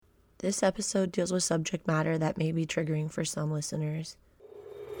This episode deals with subject matter that may be triggering for some listeners.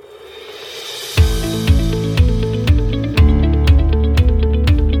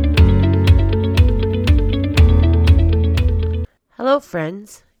 Hello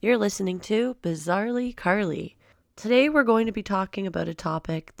friends, you're listening to Bizarrely Carly. Today we're going to be talking about a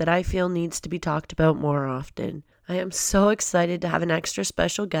topic that I feel needs to be talked about more often. I am so excited to have an extra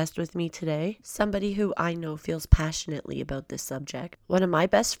special guest with me today, somebody who I know feels passionately about this subject. One of my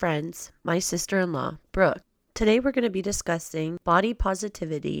best friends, my sister-in-law, Brooke. Today we're going to be discussing body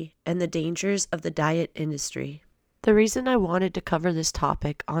positivity and the dangers of the diet industry. The reason I wanted to cover this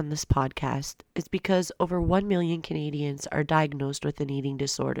topic on this podcast is because over 1 million Canadians are diagnosed with an eating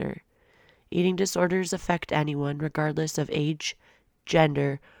disorder. Eating disorders affect anyone regardless of age,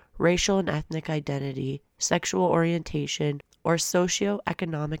 gender, racial and ethnic identity, sexual orientation, or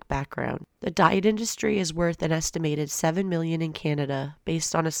socio-economic background. The diet industry is worth an estimated $7 million in Canada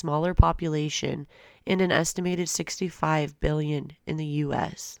based on a smaller population and an estimated $65 billion in the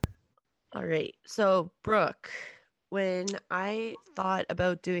US. All right, so Brooke, when I thought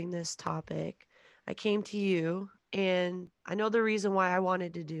about doing this topic, I came to you, and I know the reason why I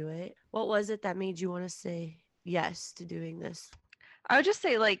wanted to do it. What was it that made you want to say yes to doing this? I would just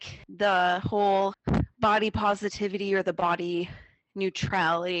say like the whole body positivity or the body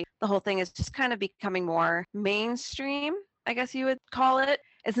neutrality, the whole thing is just kind of becoming more mainstream, I guess you would call it.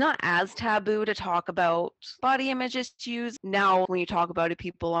 It's not as taboo to talk about body image issues. Now, when you talk about it,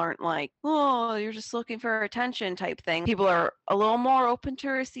 people aren't like, oh, you're just looking for attention type thing. People are a little more open to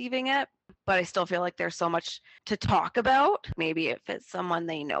receiving it, but I still feel like there's so much to talk about. Maybe if it's someone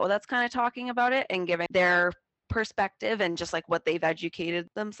they know that's kind of talking about it and giving their perspective and just like what they've educated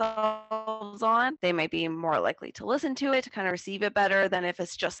themselves on, they might be more likely to listen to it, to kind of receive it better than if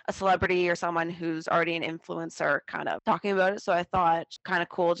it's just a celebrity or someone who's already an influencer kind of talking about it. So I thought kind of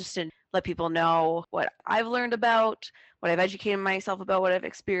cool just to let people know what I've learned about, what I've educated myself about, what I've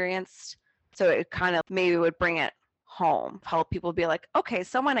experienced. So it kind of maybe would bring it home, help people be like, okay,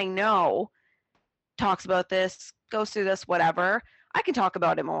 someone I know talks about this, goes through this, whatever. I can talk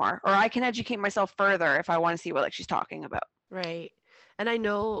about it more, or I can educate myself further if I want to see what like she's talking about. Right. And I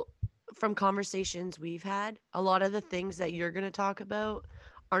know from conversations we've had, a lot of the things that you're going to talk about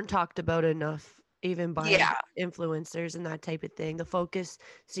aren't talked about enough, even by Yeah. influencers and that type of thing. The focus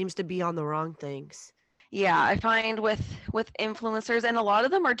seems to be on the wrong things. Yeah, I find with influencers, and a lot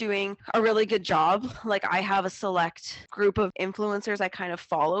of them are doing a really good job. Like I have a select group of influencers I kind of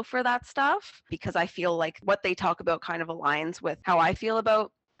follow for that stuff because I feel like what they talk about kind of aligns with how I feel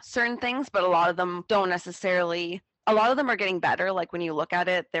about certain things, but a lot of them don't necessarily. A lot of them are getting better. Like when you look at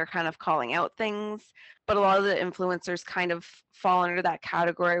it, they're kind of calling out things, but a lot of the influencers kind of fall under that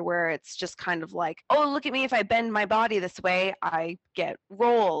category where it's just kind of like, oh, look at me. If I bend my body this way, I get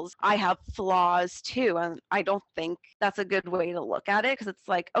rolls. I have flaws too. And I don't think that's a good way to look at it because it's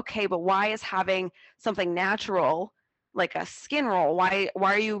like, okay, but why is having something natural like a skin roll? Why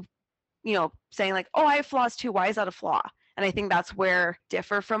are you, saying like, oh, I have flaws too. Why is that a flaw? And I think that's where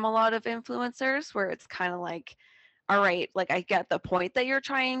differ from a lot of influencers where it's kind of like, all right, like I get the point that you're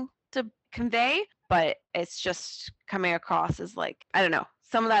trying to convey, but it's just coming across as like, I don't know,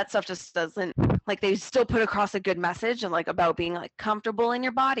 some of that stuff just doesn't, like they still put across a good message and like about being like comfortable in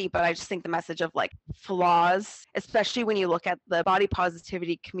your body, but I just think the message of like flaws, especially when you look at the body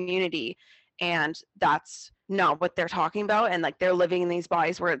positivity community, and that's not what they're talking about, and like they're living in these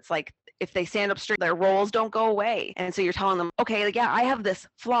bodies where it's like if they stand up straight, their rolls don't go away. And so you're telling them, okay, like, yeah, I have this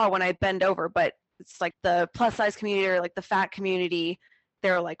flaw when I bend over, but it's like the plus size community or like the fat community,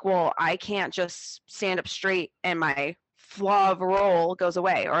 they're like, well, I can't just stand up straight and my flaw of a roll goes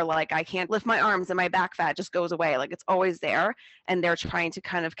away, or like I can't lift my arms and my back fat just goes away. Like it's always there, and they're trying to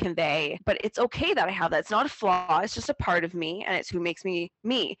kind of convey, but it's okay that I have that. It's not a flaw, it's just a part of me, and it's who makes me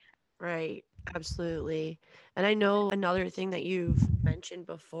me. Right. Absolutely. And I know another thing that you've mentioned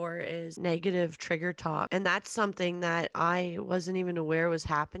before is negative trigger talk. And that's something that I wasn't even aware was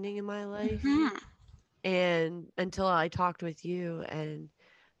happening in my life. Mm-hmm. And until I talked with you, and,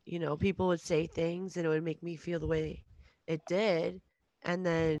 people would say things and it would make me feel the way it did. And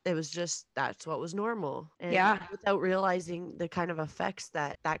then it was just, that's what was normal. And Yeah, without realizing the kind of effects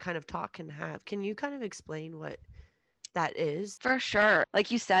that that kind of talk can have, can you kind of explain what that is? for sure.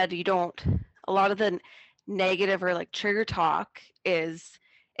 Like you said, you don't, a lot of the negative or like trigger talk is,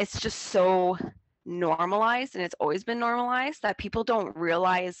 it's just so normalized, and it's always been normalized that people don't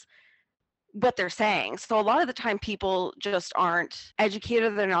realize what they're saying. So a lot of the time people just aren't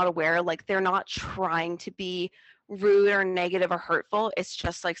educated, they're not aware, like they're not trying to be rude or negative or hurtful. It's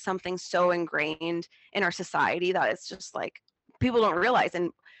just like something so ingrained in our society that it's just like people don't realize.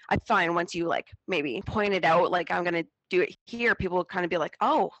 And I find once you like maybe point it out, like I'm gonna do it here, people will kind of be like,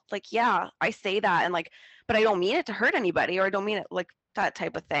 oh, like yeah, I say that, and like, but I don't mean it to hurt anybody, or I don't mean it like that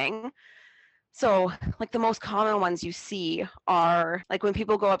type of thing. So, like the most common ones you see are like when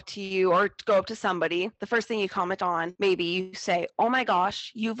people go up to you or go up to somebody, the first thing you comment on, maybe you say, "Oh my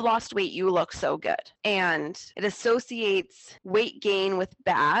gosh, you've lost weight, you look so good." And it associates weight gain with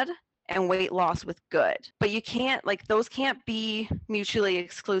bad and weight loss with good. But you can't, like, those can't be mutually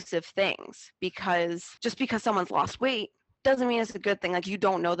exclusive things, because just because someone's lost weight doesn't mean it's a good thing. Like, you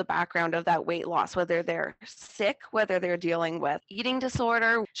don't know the background of that weight loss, whether they're sick, whether they're dealing with eating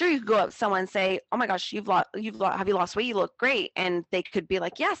disorder. Sure, you could go up to someone and say, "Oh my gosh, have you lost weight? You look great." And they could be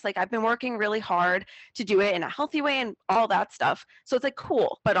like, "Yes, like I've been working really hard to do it in a healthy way," and all that stuff. So it's like,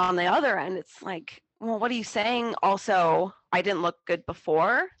 cool. But on the other end, it's like, well, what are you saying? Also, I didn't look good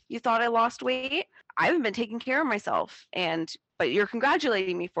before you thought I lost weight. I haven't been taking care of myself, but you're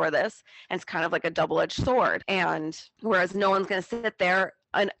congratulating me for this. And it's kind of like a double-edged sword. And whereas no one's going to sit there,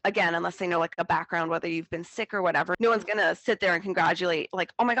 and again, unless they know like a background, whether you've been sick or whatever, no one's going to sit there and congratulate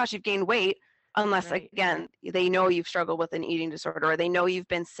like, "Oh my gosh, you've gained weight," unless Right. again they know you've struggled with an eating disorder, or they know you've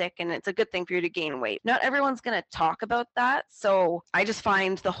been sick and it's a good thing for you to gain weight. Not everyone's going to talk about that. So I just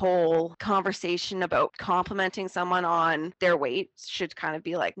find the whole conversation about complimenting someone on their weight should kind of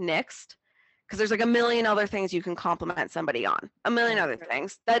be like nixed, because there's like a million other things you can compliment somebody on, a million Right. other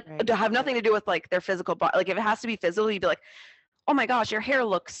things that Right. have nothing to do with like their physical body. Like if it has to be physical, you'd be like, "Oh my gosh, your hair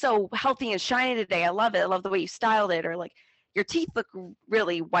looks so healthy and shiny today, I love it, I love the way you styled it," or like, "Your teeth look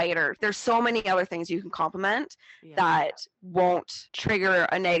really white," or there's so many other things you can compliment Yeah. that won't trigger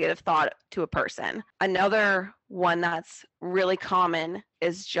a negative thought to a person. Another one that's really common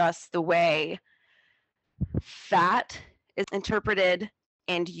is just the way fat is interpreted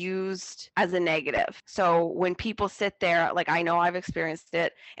and used as a negative. So when people sit there, like I know I've experienced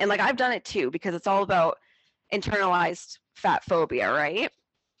it, and like I've done it too, because it's all about internalized fat phobia, right?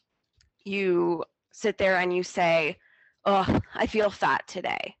 You sit there and you say, "Oh, I feel fat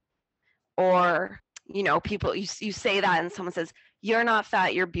today." Or, people, you say that and someone says, "You're not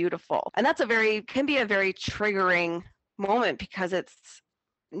fat, you're beautiful." And that's can be a very triggering moment, because it's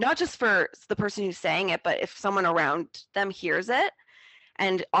not just for the person who's saying it, but if someone around them hears it,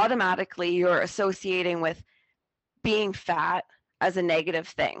 and automatically you're associating with being fat as a negative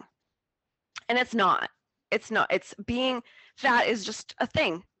thing. And it's not. It's being fat is just a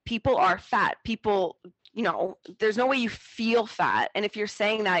thing. People are fat. People, there's no way you feel fat. And if you're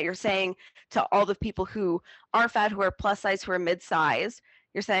saying that, you're saying to all the people who are fat, who are plus size, who are mid size,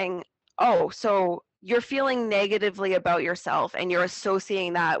 you're saying, "Oh, so you're feeling negatively about yourself and you're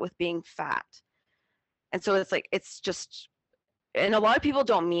associating that with being fat." And so it's like, it's just, and a lot of people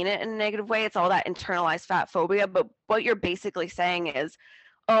don't mean it in a negative way. It's all that internalized fat phobia. But what you're basically saying is,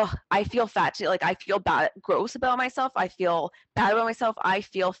 "Oh, I feel fat today. Like I feel bad, gross about myself. I feel bad about myself. I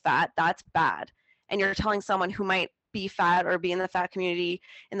feel fat. That's bad." And you're telling someone who might be fat or be in the fat community,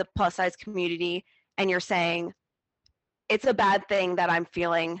 in the plus size community, and you're saying, "It's a bad thing that I'm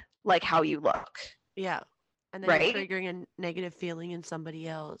feeling like how you look." Yeah. And then Right? you're triggering a negative feeling in somebody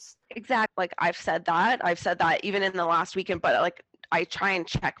else. Exactly. Like I've said that even in the last weekend, but like I try and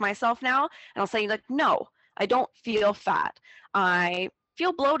check myself now, and I'll say like, "No, I don't feel fat. I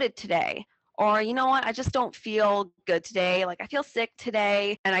feel bloated today." Or, "You know what? I just don't feel good today. Like I feel sick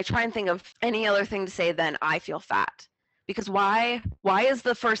today." And I try and think of any other thing to say than "I feel fat." Because why is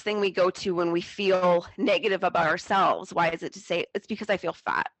the first thing we go to when we feel negative about ourselves? Why is it to say it's because I feel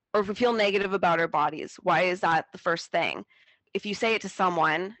fat? Or if we feel negative about our bodies, why is that the first thing? If you say it to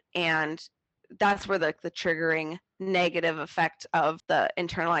someone, and that's where the triggering negative effect of the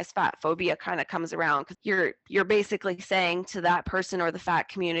internalized fat phobia kind of comes around, because you're basically saying to that person or the fat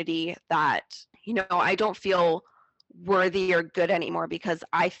community that, "I don't feel worthy or good anymore because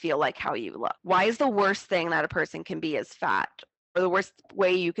I feel like how you look." Why is the worst thing that a person can be is fat? Or the worst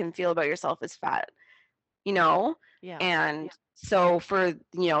way you can feel about yourself is fat? Yeah. And so for,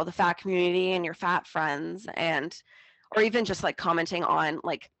 the fat community and your fat friends, or even just like commenting on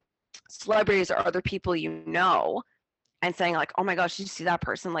like celebrities or other people, and saying like, "Oh my gosh, did you see that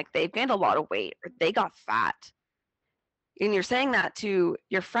person? Like they've gained a lot of weight, or they got fat." And you're saying that to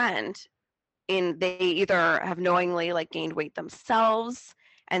your friend, and they either have knowingly like gained weight themselves,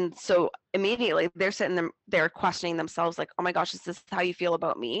 and so immediately they're sitting there questioning themselves like, "Oh my gosh, is this how you feel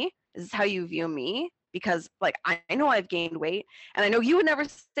about me? Is this how you view me? Because like I know I've gained weight, and I know you would never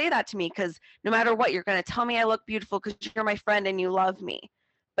say that to me, because no matter what, you're going to tell me I look beautiful because you're my friend and you love me."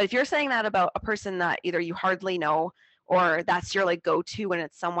 But if you're saying that about a person that either you hardly know, or that's your like go-to when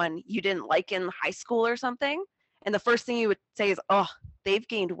it's someone you didn't like in high school or something, and the first thing you would say is, "Oh, they've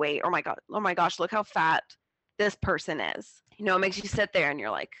gained weight. Oh my gosh, look how fat this person is. You know, it makes you sit there and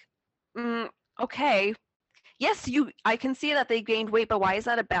you're like, okay, yes, I can see that they gained weight, but why is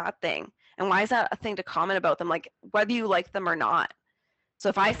that a bad thing? And why is that a thing to comment about them? Like, whether you like them or not. So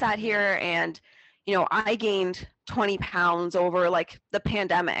if I sat here and, you know, I gained 20 pounds over like the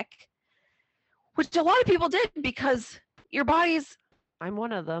pandemic, which a lot of people did because your body's I'm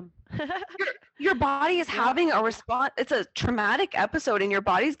one of them. your body is having a response. It's a traumatic episode, and your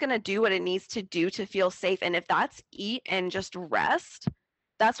body's going to do what it needs to do to feel safe. And if that's eat and just rest,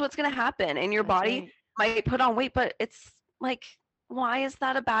 that's what's going to happen. And your body might put on weight, but it's like, why is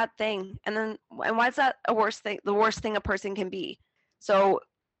that a bad thing? And why is that the worst thing a person can be? So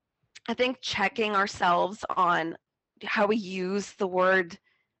I think checking ourselves on how we use the word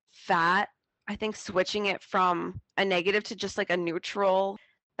fat, I think switching it from a negative to just like a neutral,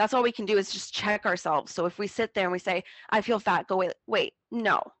 that's all we can do is just check ourselves. So if we sit there and we say, I feel fat, go, wait,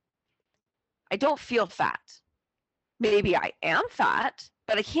 no, I don't feel fat. Maybe I am fat,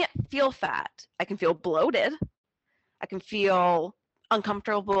 but I can't feel fat. I can feel bloated. I can feel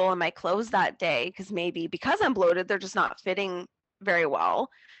uncomfortable in my clothes that day because I'm bloated, they're just not fitting very well.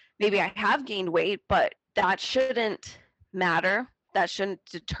 Maybe I have gained weight, but that shouldn't matter. That shouldn't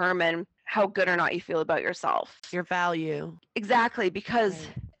determine how good or not you feel about yourself. Your value. Exactly, because,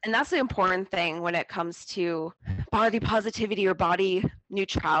 and that's the important thing when it comes to body positivity or body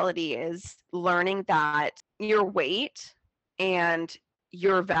neutrality, is learning that your weight and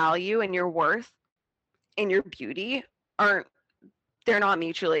your value and your worth and your beauty they're not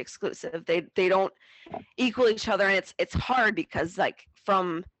mutually exclusive. They don't equal each other, and it's hard because like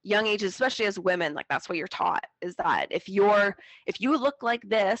from young ages, especially as women, like that's what you're taught, is that if you look like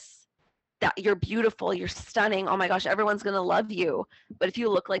this, that you're beautiful, you're stunning, oh my gosh, everyone's gonna love you. But if you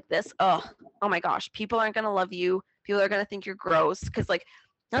look like this, oh my gosh, people aren't gonna love you. People are gonna think you're gross, because like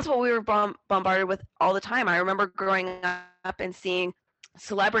that's what we were bombarded with all the time. I remember growing up and seeing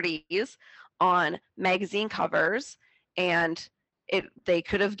celebrities on magazine covers, and they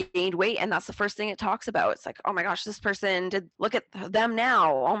could have gained weight, and that's the first thing it talks about. It's like, oh my gosh, this person did, look at them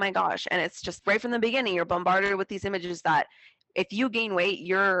now, oh my gosh. And it's just right from the beginning, you're bombarded with these images that if you gain weight,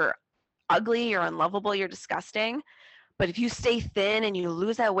 you're ugly, you're unlovable, you're disgusting. But if you stay thin and you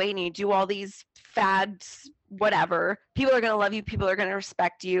lose that weight and you do all these fads, whatever, people are going to love you, people are going to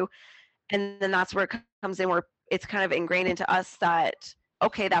respect you. And then that's where it comes in, where it's kind of ingrained into us that,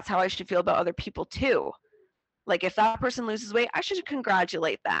 okay, that's how I should feel about other people too. Like if that person loses weight, I should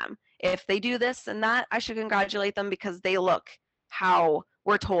congratulate them. If they do this and that, I should congratulate them because they look how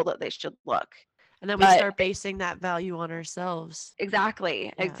we're told that they should look. And then we start basing that value on ourselves.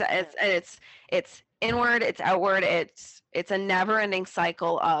 Exactly. Yeah. It's inward, it's outward, it's a never-ending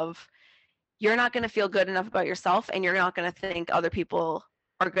cycle of you're not going to feel good enough about yourself, and you're not going to think other people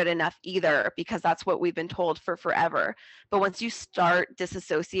are good enough either, because that's what we've been told for forever. But once you start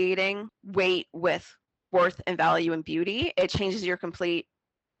disassociating weight with worth and value and beauty, it changes your complete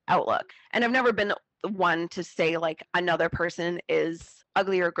outlook. And I've never been one to say like another person is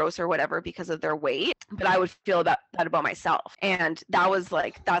ugly or gross or whatever because of their weight, but I would feel that about myself. And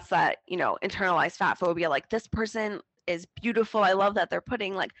that's that, you know, internalized fat phobia. Like, this person is beautiful, I love that they're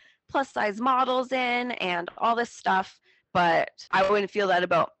putting like plus size models in and all this stuff, but I wouldn't feel that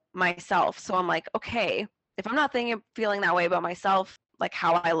about myself. So I'm like, okay, if I'm not feeling that way about myself, like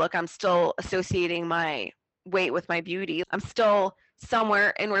how I look, I'm still associating my weight with my beauty. I'm still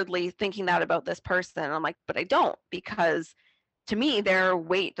somewhere inwardly thinking that about this person. I'm like, but I don't, because to me, their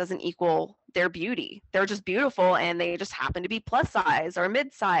weight doesn't equal their beauty. They're just beautiful, and they just happen to be plus size or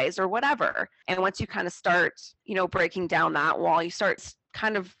mid size or whatever. And once you kind of start, you know, breaking down that wall, you start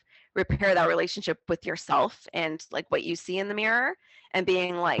kind of repair that relationship with yourself and like what you see in the mirror, and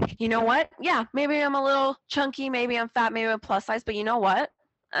being like, you know what? Yeah, maybe I'm a little chunky, maybe I'm fat, maybe I'm plus size, but you know what?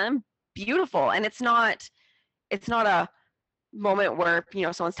 I'm beautiful. And it's not a moment where, you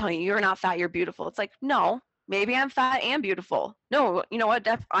know, someone's telling you you're not fat, you're beautiful. It's like, no, maybe I'm fat and beautiful. No, you know what?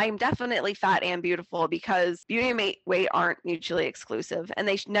 I'm definitely fat and beautiful, because beauty and weight aren't mutually exclusive, and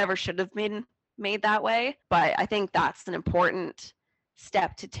they never should have been made that way. But I think that's an important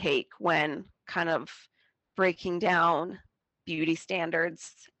step to take when kind of breaking down beauty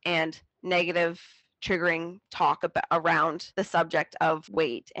standards and negative triggering talk around the subject of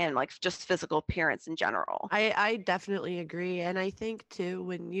weight and like just physical appearance in general. I definitely agree. And I think too,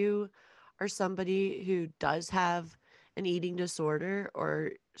 when you are somebody who does have an eating disorder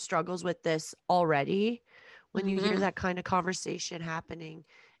or struggles with this already, when you hear that kind of conversation happening,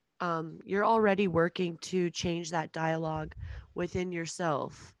 you're already working to change that dialogue within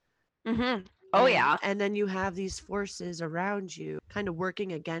yourself. Oh, yeah. And then you have these forces around you kind of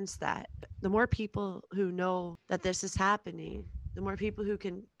working against that. The more people who know that this is happening, the more people who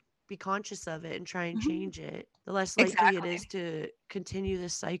can be conscious of it and try and Mhm. change it, the less likely it Exactly. is to continue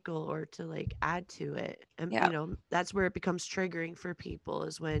this cycle or to like add to it. And, Yeah. that's where it becomes triggering for people,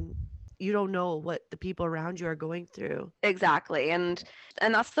 is when you don't know what the people around you are going through. Exactly. And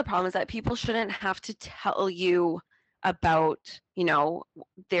that's the problem, is that people shouldn't have to tell you about,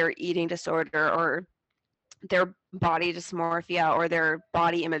 their eating disorder or their body dysmorphia or their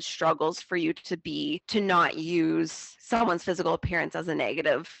body image struggles for you to not use someone's physical appearance as a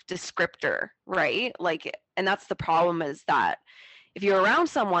negative descriptor, right? Like, and that's the problem, is that if you're around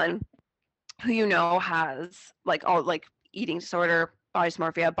someone who has like all like eating disorder, body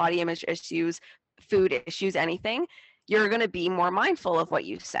dysmorphia, body image issues, food issues, anything, you're going to be more mindful of what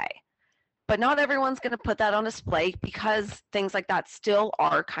you say. But not everyone's going to put that on display, because things like that still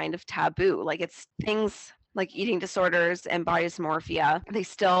are kind of taboo. Like, it's things like eating disorders and body dysmorphia,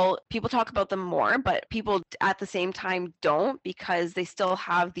 people talk about them more, but people at the same time don't, because they still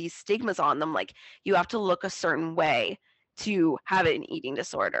have these stigmas on them. Like, you have to look a certain way to have an eating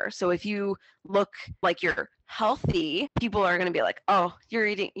disorder. So if you look like you're healthy, people are going to be like, oh,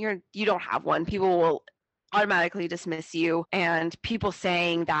 you don't have one. People will automatically dismiss you. And people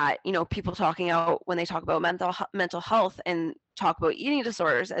saying that, people talking out when they talk about mental health and talk about eating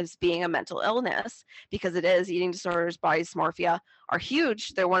disorders as being a mental illness, because it is. Eating disorders, body dysmorphia are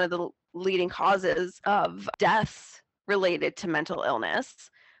huge. They're one of the leading causes of deaths related to mental illness,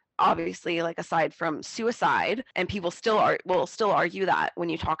 obviously, like aside from suicide. And people will still argue that when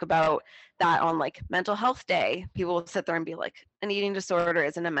you talk about that on like mental health day, people will sit there and be like, an eating disorder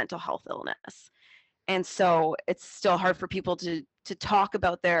isn't a mental health illness. And so it's still hard for people to talk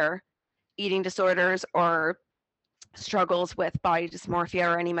about their eating disorders or struggles with body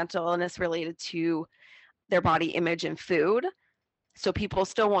dysmorphia or any mental illness related to their body image and food. So people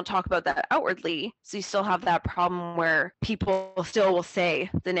still won't talk about that outwardly. So you still have that problem where people still will say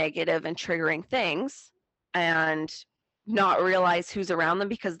the negative and triggering things and not realize who's around them,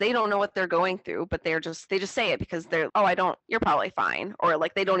 because they don't know what they're going through, but they just say it because you're probably fine. Or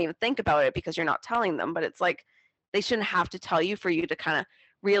like, they don't even think about it because you're not telling them. But it's like, they shouldn't have to tell you for you to kind of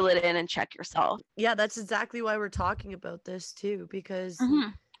reel it in and check yourself. Yeah, that's exactly why we're talking about this too, because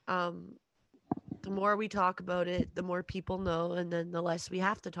the more we talk about it, the more people know, and then the less we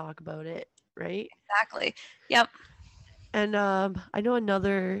have to talk about it, right? Exactly. Yep. And I know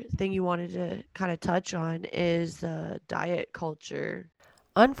another thing you wanted to kind of touch on is diet culture.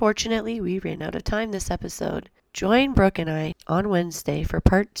 Unfortunately, we ran out of time this episode. Join Brooke and I on Wednesday for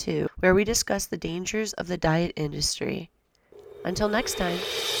part 2, where we discuss the dangers of the diet industry. Until next time.